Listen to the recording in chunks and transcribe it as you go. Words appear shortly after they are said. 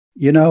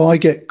I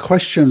get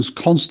questions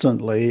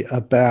constantly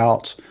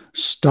about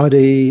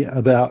study,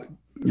 about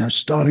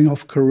starting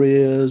off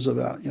careers,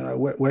 about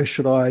where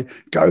should I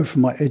go for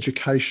my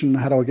education,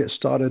 how do I get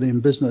started in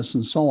business,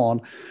 and so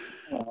on.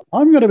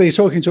 I'm going to be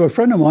talking to a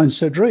friend of mine,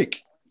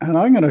 Cedrique, and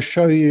I'm going to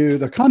show you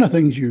the kind of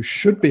things you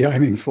should be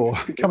aiming for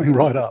coming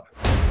right up.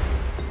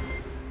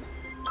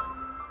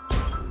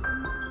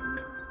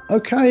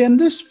 Okay, in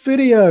this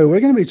video, we're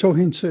going to be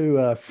talking to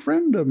a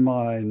friend of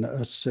mine,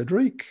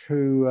 Cedrique,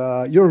 who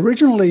you're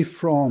originally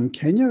from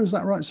Kenya, is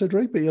that right,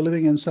 Cedrique? But you're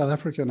living in South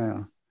Africa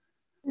now.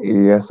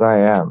 Yes, I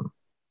am.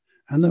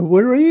 And the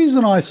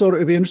reason I thought it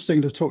would be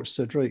interesting to talk to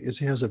Cedrique is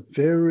he has a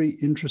very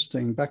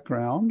interesting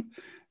background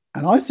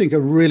and I think a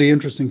really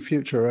interesting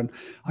future. And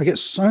I get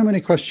so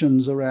many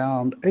questions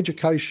around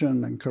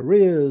education and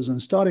careers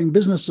and starting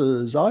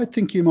businesses. I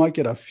think you might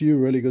get a few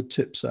really good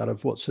tips out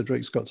of what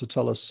Cedrique's got to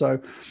tell us.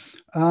 So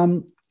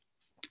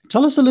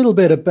tell us a little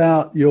bit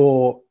about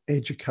your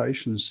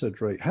education,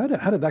 Cedrique. How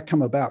did that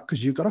come about?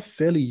 Because you've got a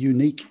fairly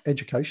unique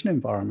education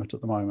environment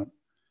at the moment.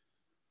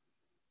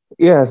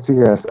 Yes.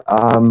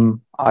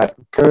 I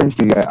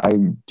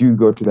do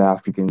go to the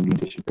African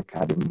Leadership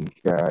Academy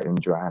here in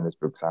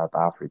Johannesburg, South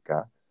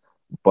Africa.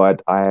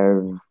 But I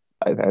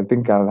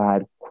think I've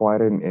had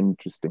quite an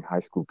interesting high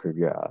school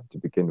career to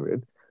begin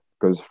with,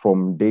 because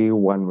from day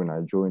one when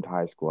I joined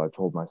high school, I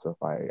told myself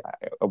I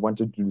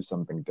wanted to do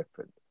something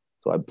different.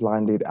 So I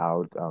planned it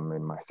out.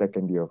 In my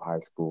second year of high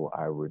school,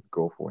 I would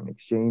go for an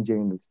exchange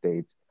in the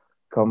States,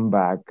 come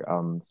back,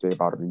 stay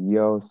about a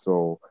year or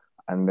so,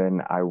 and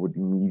then I would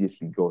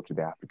immediately go to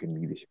the African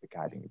Leadership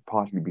Academy,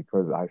 partly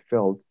because I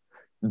felt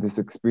these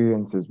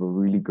experiences were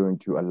really going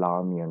to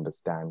allow me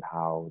understand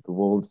how the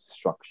world's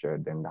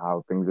structured and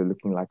how things are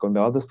looking like on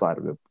the other side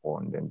of the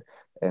pond,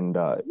 and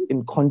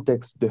in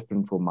context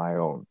different from my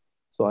own.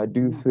 So I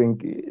do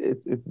think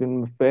it's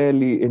been a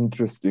fairly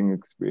interesting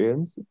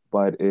experience,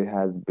 but it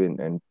has been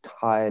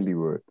entirely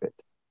worth it.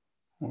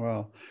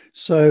 Wow.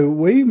 So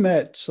we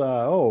met,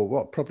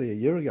 probably a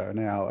year ago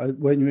now,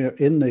 when we were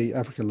in the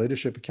African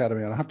Leadership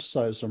Academy. And I have to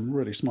say, there's some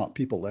really smart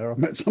people there. I've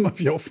met some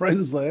of your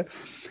friends there.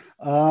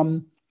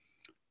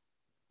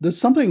 There's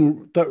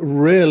something that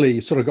really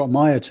sort of got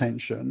my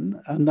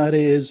attention, and that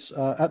is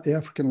at the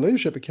African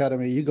Leadership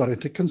Academy, you got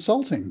into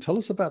consulting. Tell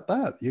us about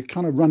that. You're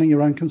kind of running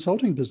your own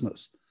consulting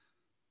business.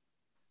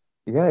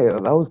 Yeah,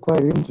 that was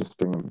quite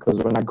interesting because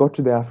when I got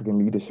to the African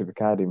Leadership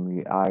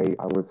Academy, I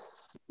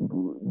was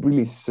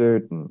really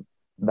certain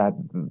that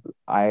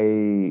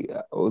I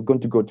was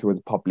going to go towards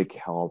public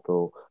health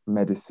or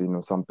medicine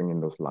or something in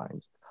those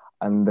lines.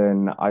 And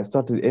then I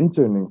started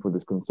interning for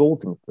this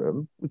consulting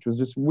firm, which was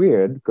just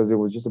weird because it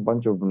was just a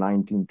bunch of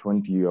 19,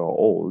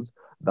 20-year-olds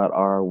that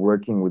are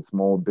working with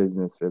small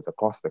businesses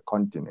across the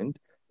continent.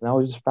 And that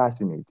was just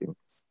fascinating,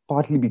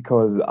 partly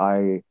because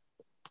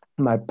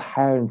my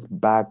parents'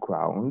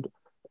 background,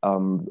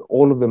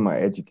 all of them are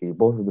educated,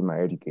 both of them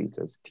are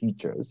educators,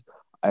 teachers.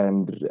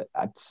 And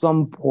at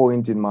some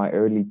point in my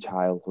early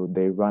childhood,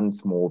 they run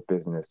small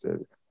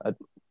businesses that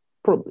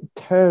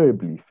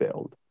terribly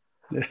failed.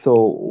 Yeah.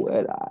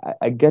 So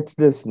I get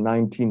this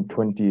 19,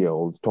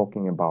 20-year-olds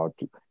talking about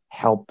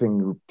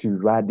helping to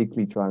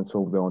radically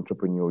transform the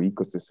entrepreneurial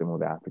ecosystem of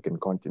the African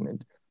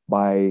continent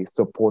by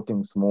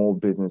supporting small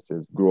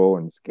businesses grow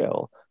and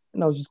scale.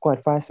 And I was just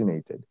quite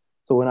fascinated.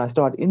 So when I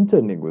started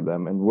interning with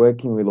them and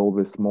working with all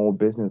the small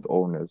business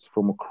owners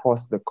from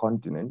across the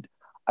continent,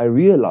 I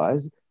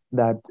realized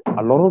that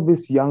a lot of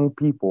these young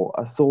people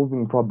are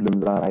solving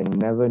problems that I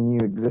never knew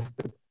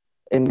existed.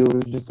 And it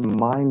was just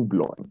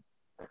mind-blowing.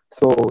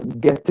 So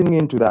getting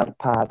into that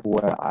path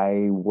where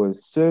I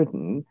was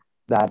certain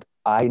that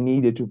I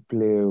needed to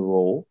play a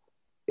role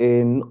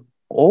in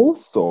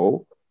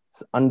also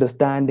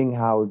understanding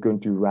how I was going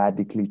to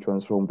radically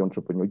transform the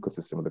entrepreneurial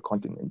ecosystem of the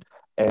continent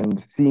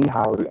and seeing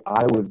how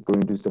I was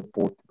going to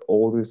support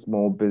all the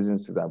small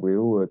businesses that we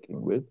were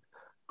working with,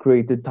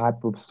 create a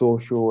type of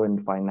social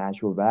and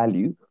financial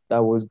value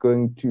that was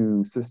going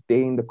to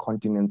sustain the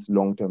continent's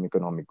long-term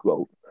economic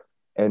growth.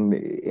 And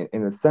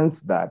in a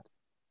sense that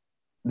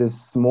the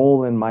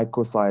small and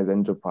micro-sized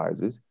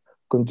enterprises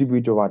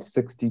contribute to about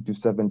 60 to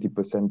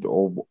 70%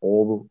 of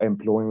all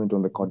employment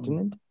on the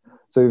continent.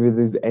 So if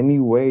there's any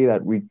way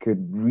that we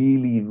could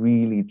really,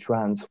 really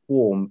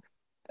transform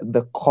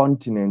the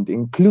continent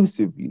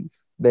inclusively,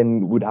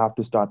 then we'd have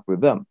to start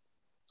with them.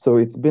 So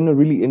it's been a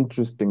really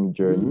interesting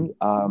journey.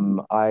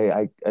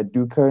 I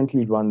do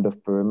currently run the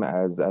firm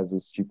as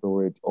its chief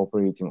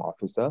operating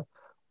officer.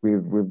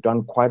 We've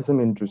done quite some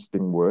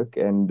interesting work,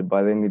 and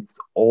by then it's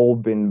all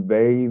been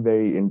very,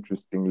 very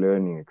interesting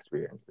learning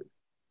experiences.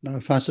 No,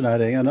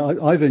 fascinating. And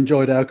I've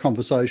enjoyed our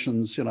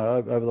conversations,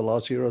 over the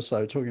last year or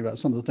so, talking about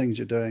some of the things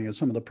you're doing and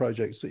some of the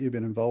projects that you've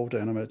been involved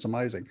in. I mean, it's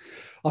amazing.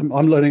 I'm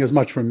learning as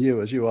much from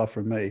you as you are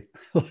from me.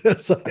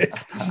 So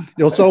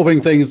you're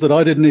solving things that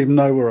I didn't even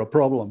know were a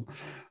problem.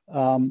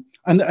 And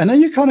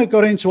then you kind of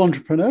got into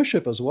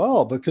entrepreneurship as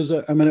well, because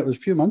I mean, it was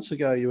a few months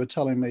ago you were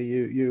telling me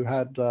you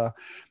had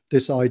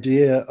this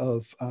idea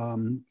of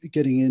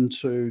getting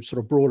into sort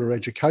of broader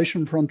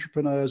education for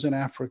entrepreneurs in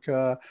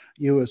Africa.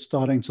 You were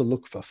starting to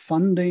look for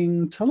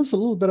funding. Tell us a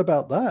little bit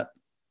about that.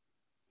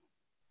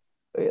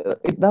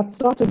 That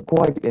started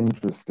quite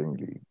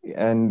interestingly,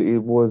 and it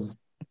was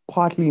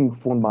partly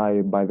informed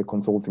by the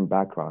consulting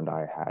background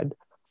I had.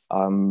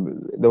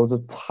 There was a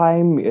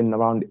time in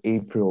around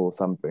April or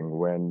something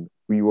when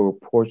we were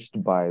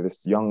approached by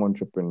this young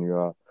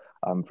entrepreneur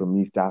from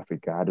East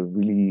Africa, had a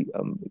really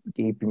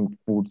gaping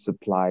food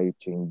supply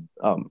chain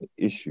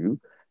issue.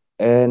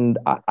 And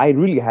I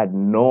really had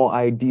no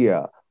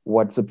idea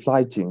what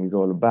supply chain is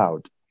all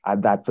about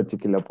at that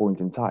particular point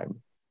in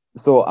time.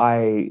 So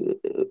I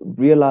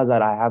realized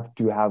that I have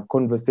to have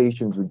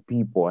conversations with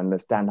people,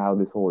 understand how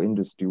this whole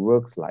industry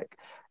works like.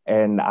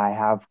 And I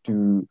have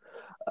to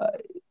uh,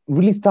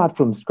 really start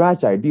from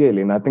scratch,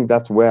 ideally. And I think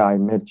that's where I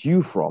met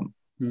you from.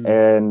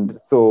 And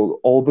so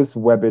all this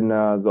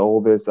webinars,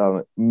 all this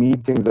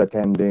meetings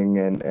attending,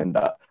 and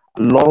a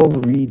lot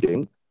of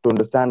reading to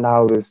understand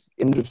how this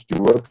industry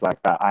works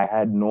like that, I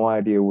had no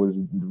idea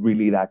was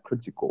really that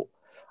critical.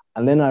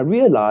 And then I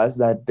realized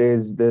that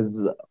there's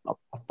a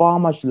far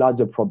much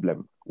larger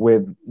problem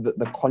with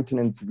the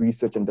continent's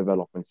research and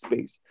development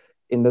space,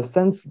 in the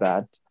sense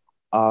that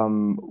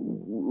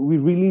we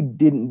really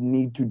didn't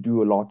need to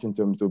do a lot in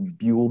terms of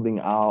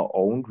building our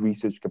own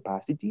research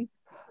capacity.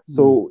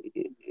 So,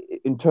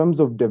 in terms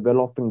of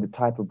developing the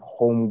type of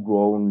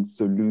homegrown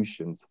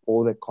solutions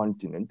for the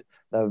continent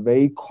that are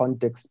very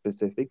context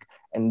specific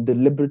and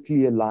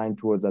deliberately aligned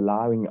towards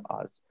allowing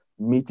us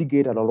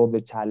mitigate a lot of the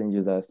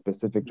challenges that are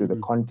specific to the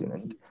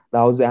continent.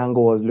 That was the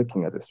angle I was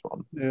looking at this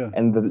from. Yeah.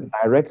 And the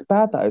direct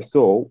path I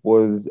saw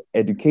was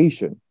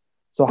education.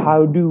 So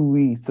how do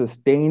we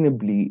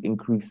sustainably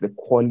increase the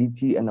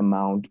quality and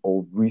amount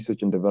of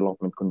research and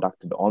development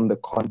conducted on the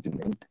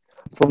continent?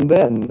 From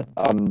then,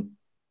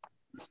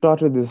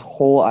 started this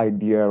whole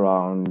idea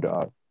around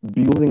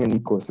building an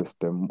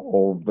ecosystem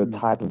of the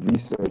type of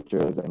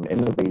researchers and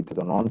innovators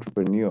and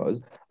entrepreneurs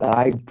that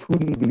I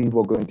truly believe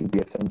were going to be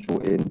essential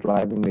in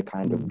driving the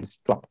kind of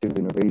disruptive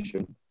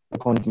innovation the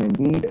continent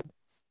needed.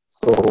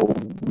 So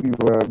we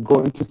were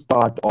going to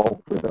start off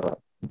with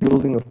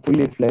building a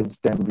fully fledged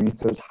STEM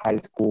research high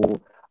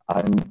school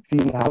and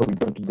seeing how we're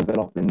going to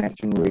develop the next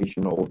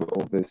generation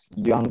of this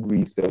young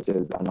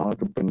researchers and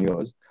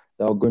entrepreneurs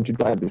that are going to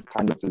drive this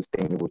kind of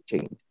sustainable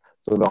change.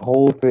 So the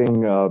whole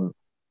thing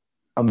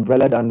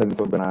umbrellaed under this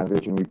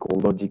organization we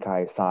call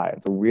Kaisai.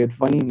 It's a weird,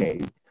 funny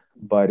name,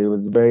 but it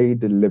was very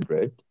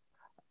deliberate.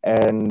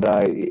 And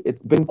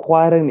it's been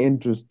quite an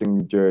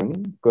interesting journey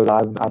because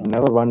I've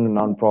never run a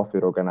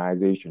nonprofit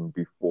organization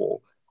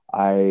before.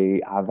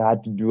 I've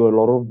had to do a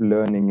lot of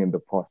learning in the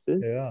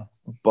process,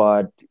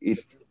 but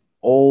it's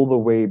all the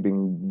way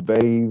been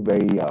very,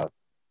 very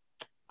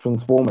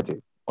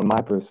transformative on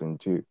my person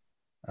too.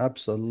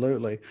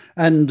 Absolutely.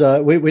 And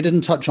we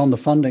didn't touch on the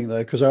funding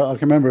though, because I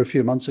can remember a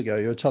few months ago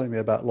you were telling me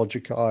about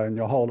Logici and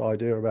your whole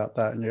idea about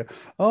that. And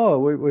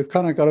we've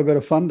kind of got a bit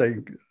of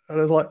funding. And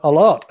it was like, a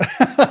lot.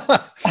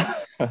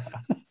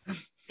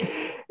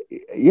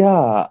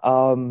 Yeah.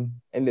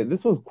 And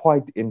this was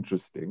quite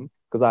interesting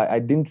because I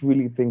didn't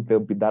really think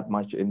there'll be that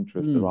much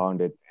interest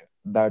around it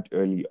that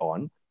early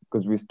on,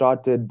 because we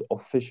started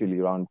officially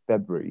around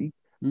February.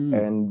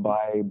 And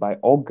by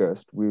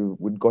August,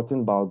 we'd gotten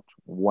about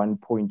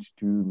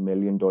 $1.2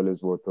 million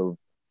worth of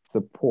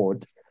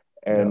support.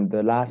 And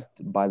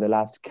by the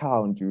last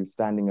count, you were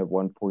standing at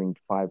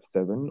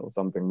 1.57 or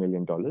something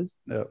million dollars.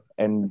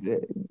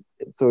 And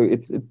so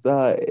it's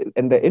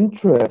and the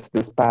interest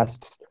this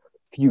past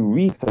few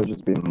weeks has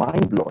just been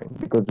mind-blowing,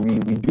 because we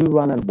do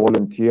run a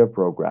volunteer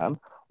program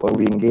where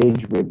we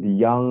engage with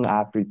young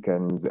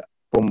Africans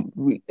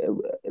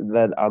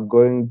that are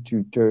going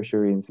to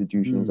tertiary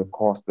institutions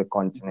across the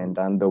continent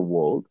and the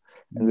world.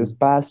 And this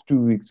past 2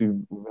 weeks,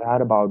 we've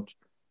had about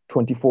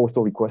 24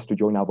 so requests to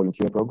join our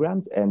volunteer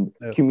programs. And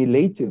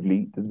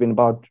cumulatively, there's been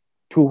about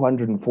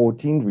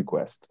 214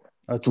 requests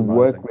to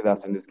work with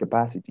us in this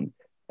capacity.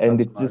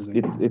 And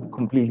it's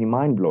completely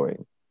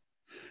mind-blowing.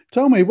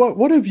 Tell me,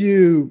 what have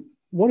you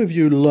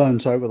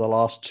learned over the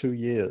last 2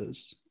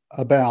 years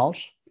about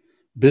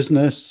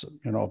business,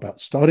 about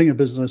starting a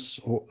business,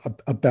 or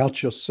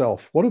about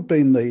yourself? What have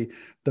been the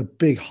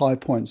big high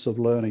points of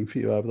learning for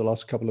you over the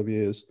last couple of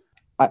years?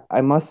 I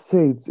must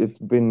say it's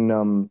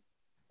been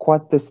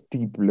quite the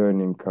steep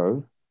learning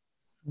curve.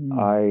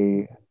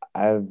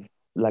 I've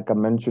like I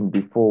mentioned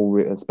before,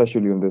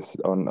 especially on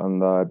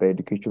the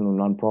educational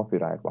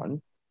nonprofit I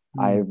run,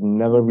 I've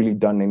never really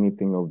done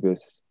anything of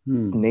this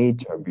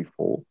nature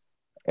before.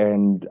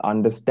 And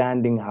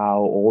understanding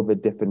how all the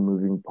different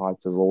moving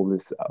parts of all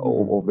this,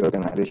 all of the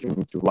organization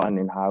need to run,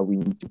 and how we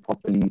need to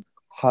properly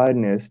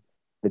harness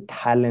the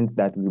talent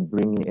that we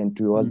bring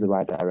into us the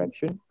right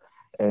direction,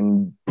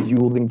 and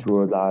building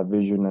towards our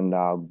vision and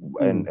our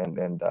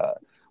and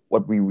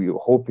what we were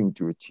hoping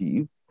to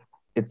achieve.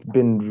 It's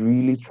been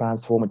really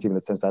transformative in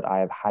the sense that I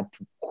have had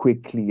to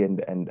quickly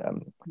and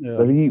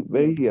very,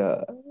 very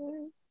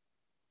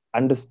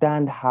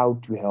understand how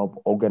to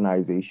help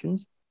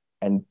organizations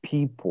and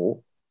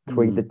people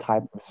create the Mm.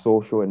 type of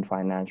social and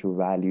financial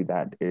value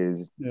that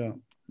is Yeah.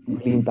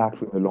 really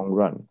impactful in the long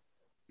run.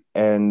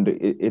 And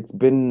it's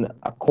been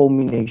a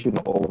culmination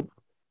of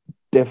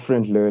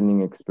different learning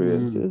Mm.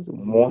 experiences.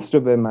 Most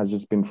of them has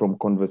just been from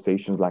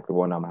conversations like the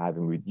one I'm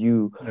having with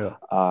you, Yeah.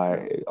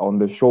 on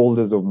the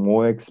shoulders of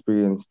more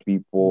experienced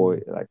people,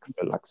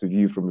 Mm. like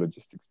you from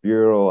Logistics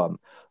Bureau,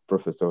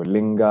 Professor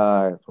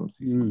Linga from Mm.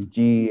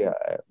 CCG,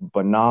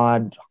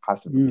 Bernard,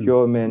 House of Mm.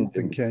 Procurement,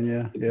 In and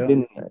Kenya. it's Yeah.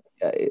 been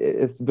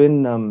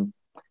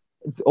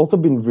it's also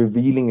been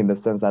revealing in the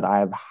sense that I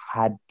have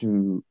had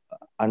to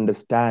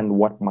understand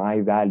what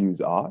my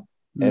values are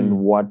and Mm.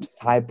 what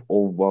type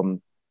of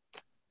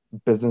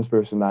business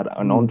person, that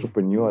an Mm.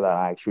 entrepreneur that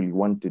I actually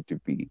wanted to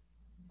be.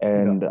 Yeah.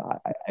 And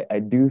I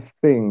do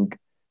think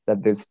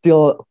that there's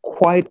still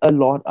quite a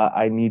lot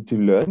I need to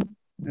learn.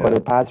 But Yeah.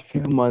 the past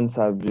few months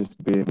have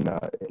just been,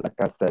 like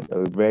I said,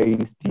 a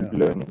very steep Yeah.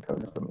 learning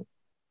curve Yeah. for me.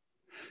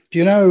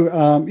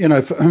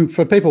 Do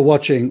for people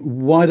watching,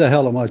 why the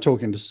hell am I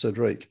talking to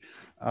Cedrique?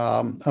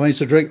 I mean,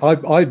 Cedrique,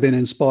 I've been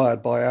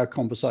inspired by our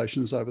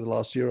conversations over the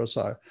last year or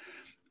so.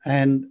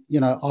 And,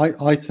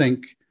 I think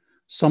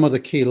some of the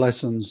key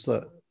lessons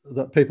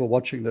that people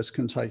watching this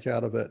can take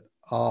out of it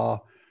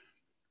are: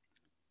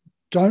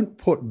 don't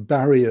put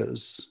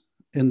barriers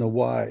in the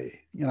way,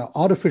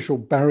 artificial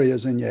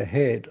barriers in your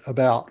head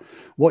about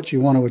what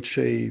you want to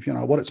achieve,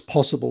 what it's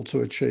possible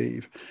to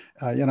achieve,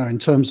 in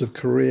terms of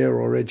career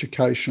or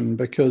education.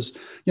 Because,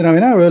 in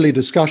our early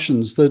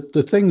discussions,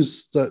 the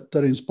things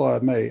that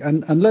inspired me,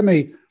 and let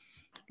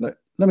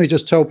me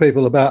just tell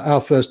people about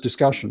our first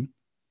discussion.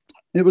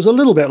 It was a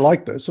little bit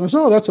like this. And I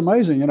said, "Oh, that's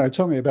amazing.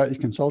 Tell me about your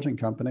consulting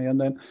company." And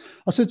then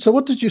I said, "So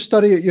what did you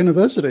study at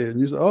university?" And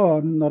you said, "Oh,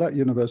 I'm not at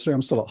university.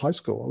 I'm still at high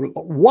school."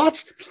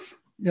 What?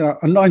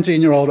 A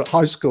 19-year-old at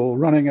high school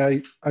running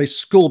a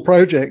school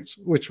project,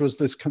 which was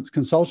this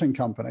consulting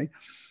company.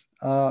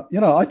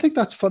 I think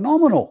that's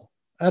phenomenal.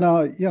 And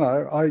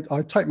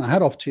I take my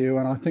hat off to you.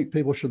 And I think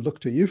people should look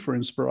to you for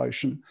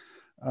inspiration,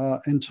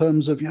 in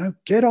terms of,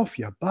 get off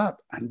your butt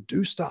and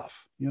do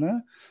stuff.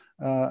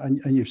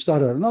 And you've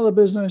started another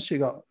business. You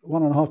got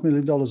 $1.5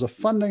 million of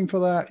funding for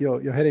that.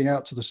 You're heading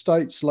out to the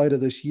States later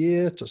this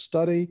year to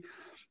study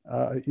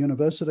at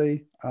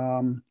university.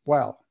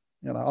 Wow.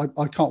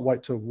 I can't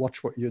wait to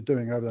watch what you're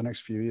doing over the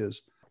next few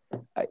years.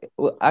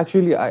 Well,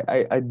 actually,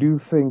 I do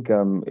think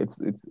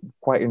it's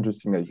quite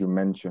interesting that you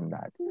mentioned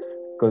that,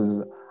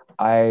 because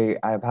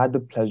I've had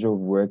the pleasure of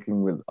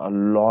working with a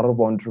lot of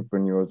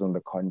entrepreneurs on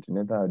the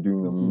continent that are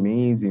doing Mm,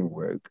 amazing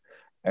work.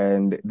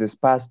 And this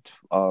past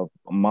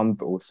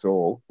month or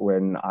so,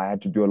 when I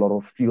had to do a lot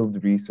of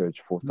field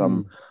research for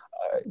mm,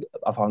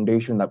 a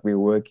foundation that we're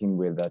working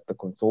with at the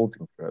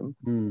consulting firm,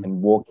 mm,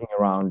 and walking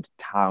around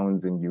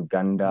towns in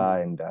Uganda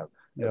mm, and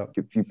yeah.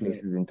 a few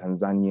places in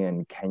Tanzania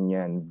and Kenya,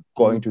 and Mm,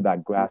 going to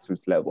that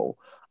grassroots level,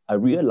 I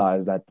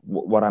realized that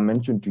what I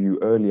mentioned to you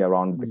earlier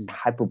around the mm,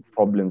 type of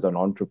problems that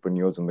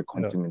entrepreneurs on the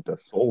yeah. continent are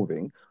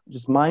solving,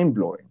 just mind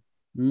blowing.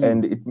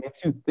 And Mm, it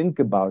makes you think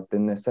about the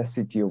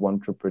necessity of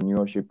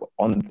entrepreneurship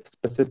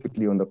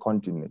specifically on the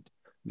continent,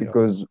 yeah.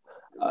 because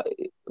uh,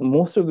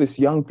 most of these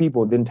young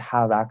people didn't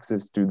have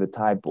access to the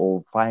type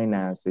of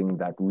financing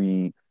that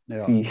we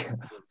Yeah. see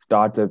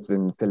startups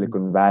in Mm,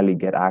 Silicon Valley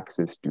get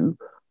access to.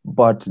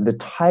 But the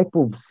type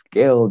of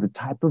scale, the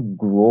type of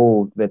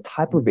growth, the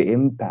type of mm,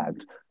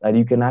 impact that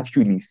you can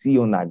actually see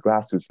on that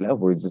grassroots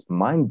level is just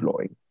mind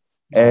blowing.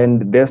 yeah.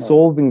 And they're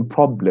solving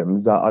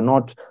problems that are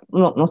not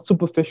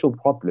superficial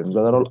problems,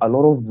 but Mm, a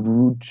lot of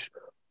root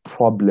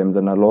problems,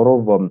 and a lot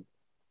of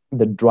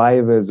the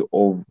drivers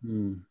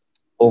mm,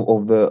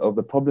 of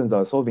the problems that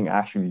are solving are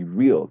actually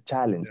real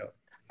challenges yeah.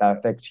 that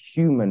affect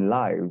human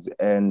lives.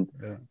 And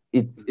Yeah.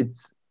 it's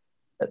it's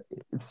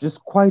it's just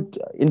quite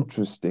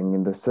interesting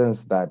in the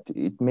sense that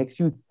it makes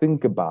you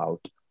think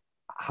about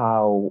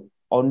how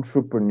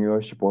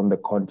entrepreneurship on the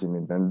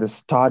continent and the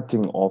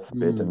starting off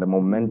bit and Mm, the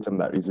momentum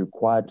that is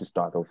required to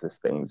start off these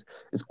things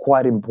is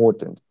quite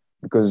important,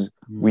 because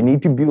we mm,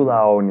 need to build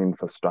our own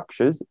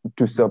infrastructures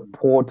to mm,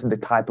 support the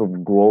type of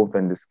growth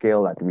and the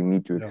scale that we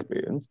need to yeah.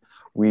 experience.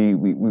 We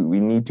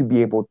need to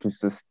be able to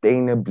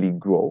sustainably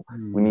grow.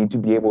 We Mm, need to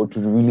be able to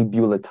really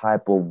build a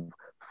type of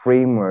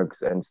frameworks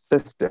and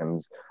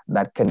systems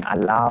that can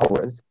allow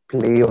us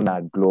play on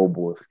that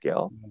global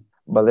scale.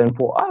 But then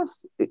for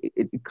us,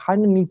 it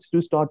kind of needs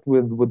to start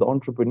with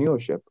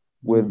entrepreneurship,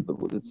 mm,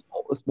 with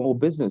small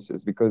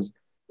businesses, because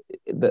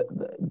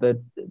the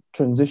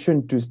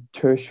transition to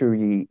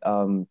tertiary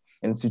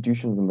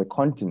institutions in the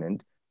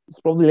continent is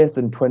probably less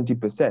than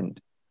 20%.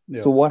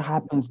 yeah. So what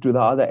happens to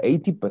the other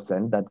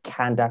 80% that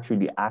can't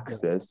actually Yeah.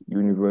 access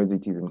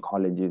universities and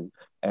colleges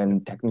Yeah.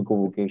 and technical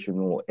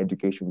vocational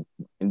education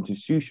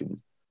institutions?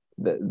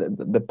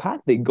 The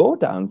path they go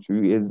down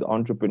through is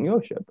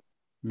entrepreneurship,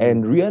 Mm, and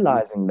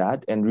realizing that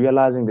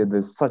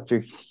there's such a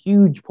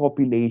huge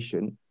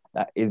population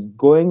that is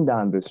going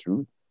down this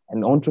route,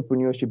 and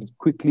entrepreneurship is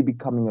quickly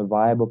becoming a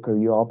viable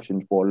career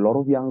option for a lot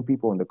of young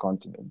people on the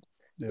continent.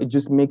 yeah. It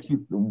just makes you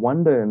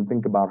wonder and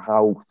think about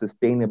how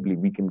sustainably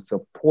we can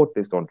support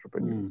these Mm,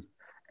 entrepreneurs.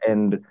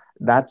 And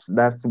that's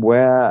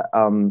where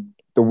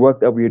the work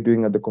that we are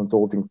doing at the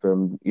consulting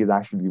firm is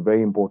actually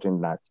very important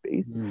in that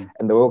space.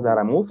 And the work that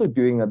I'm also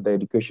doing at the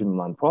education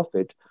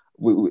nonprofit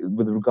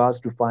with regards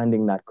to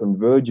finding that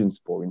convergence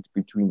point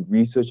between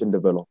research and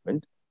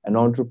development and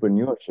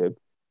entrepreneurship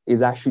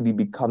is actually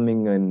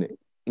becoming an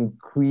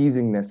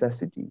increasing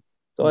necessity.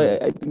 So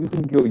I do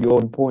think you're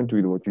on point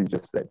with what you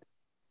just said.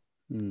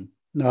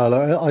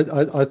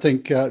 No, I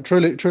think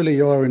truly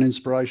you are an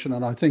inspiration.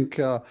 And I think,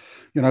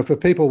 for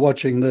people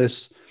watching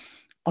this,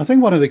 I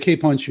think one of the key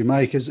points you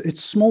make is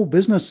it's small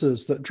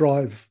businesses that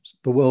drive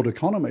the world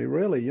economy,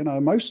 really.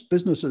 Most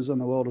businesses in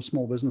the world are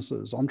small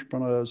businesses,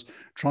 entrepreneurs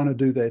trying to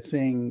do their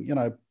thing,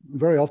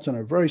 very often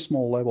at a very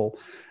small level.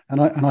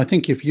 And I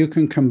think if you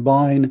can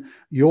combine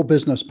your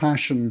business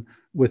passion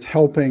with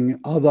helping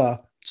other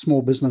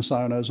small business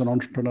owners and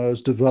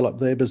entrepreneurs develop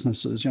their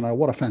businesses,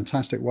 what a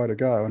fantastic way to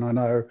go. And I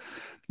know,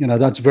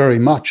 that's very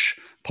much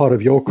part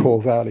of your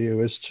core value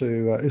is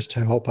to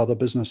help other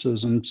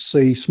businesses and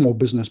see small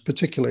business,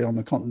 particularly on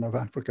the continent of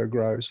Africa,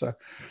 grow. So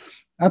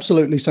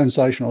absolutely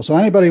sensational. So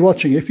anybody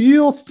watching, if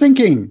you're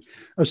thinking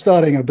of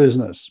starting a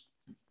business,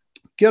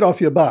 get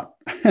off your butt,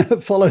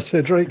 follow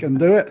Cedrique and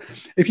do it.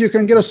 If you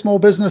can get a small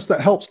business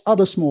that helps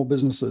other small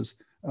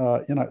businesses,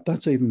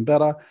 that's even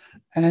better.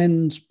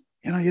 And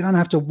you don't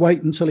have to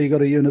wait until you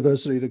got a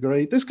university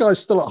degree. This guy's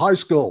still at high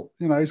school.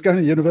 He's going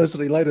to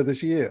university later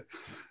this year.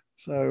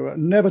 So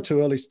never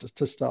too early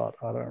to start,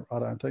 I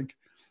don't think.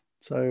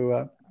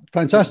 So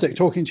fantastic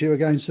talking to you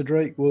again,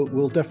 Cedrique.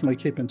 We'll definitely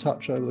keep in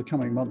touch over the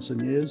coming months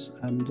and years.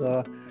 And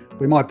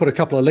we might put a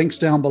couple of links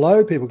down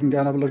below. People can go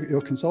and have a look at your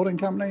consulting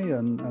company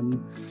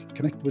and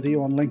connect with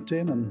you on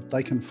LinkedIn, and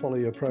they can follow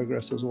your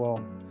progress as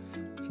well.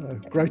 So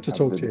great to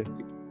talk to you.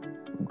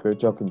 Great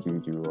talking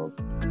to you,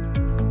 Rob.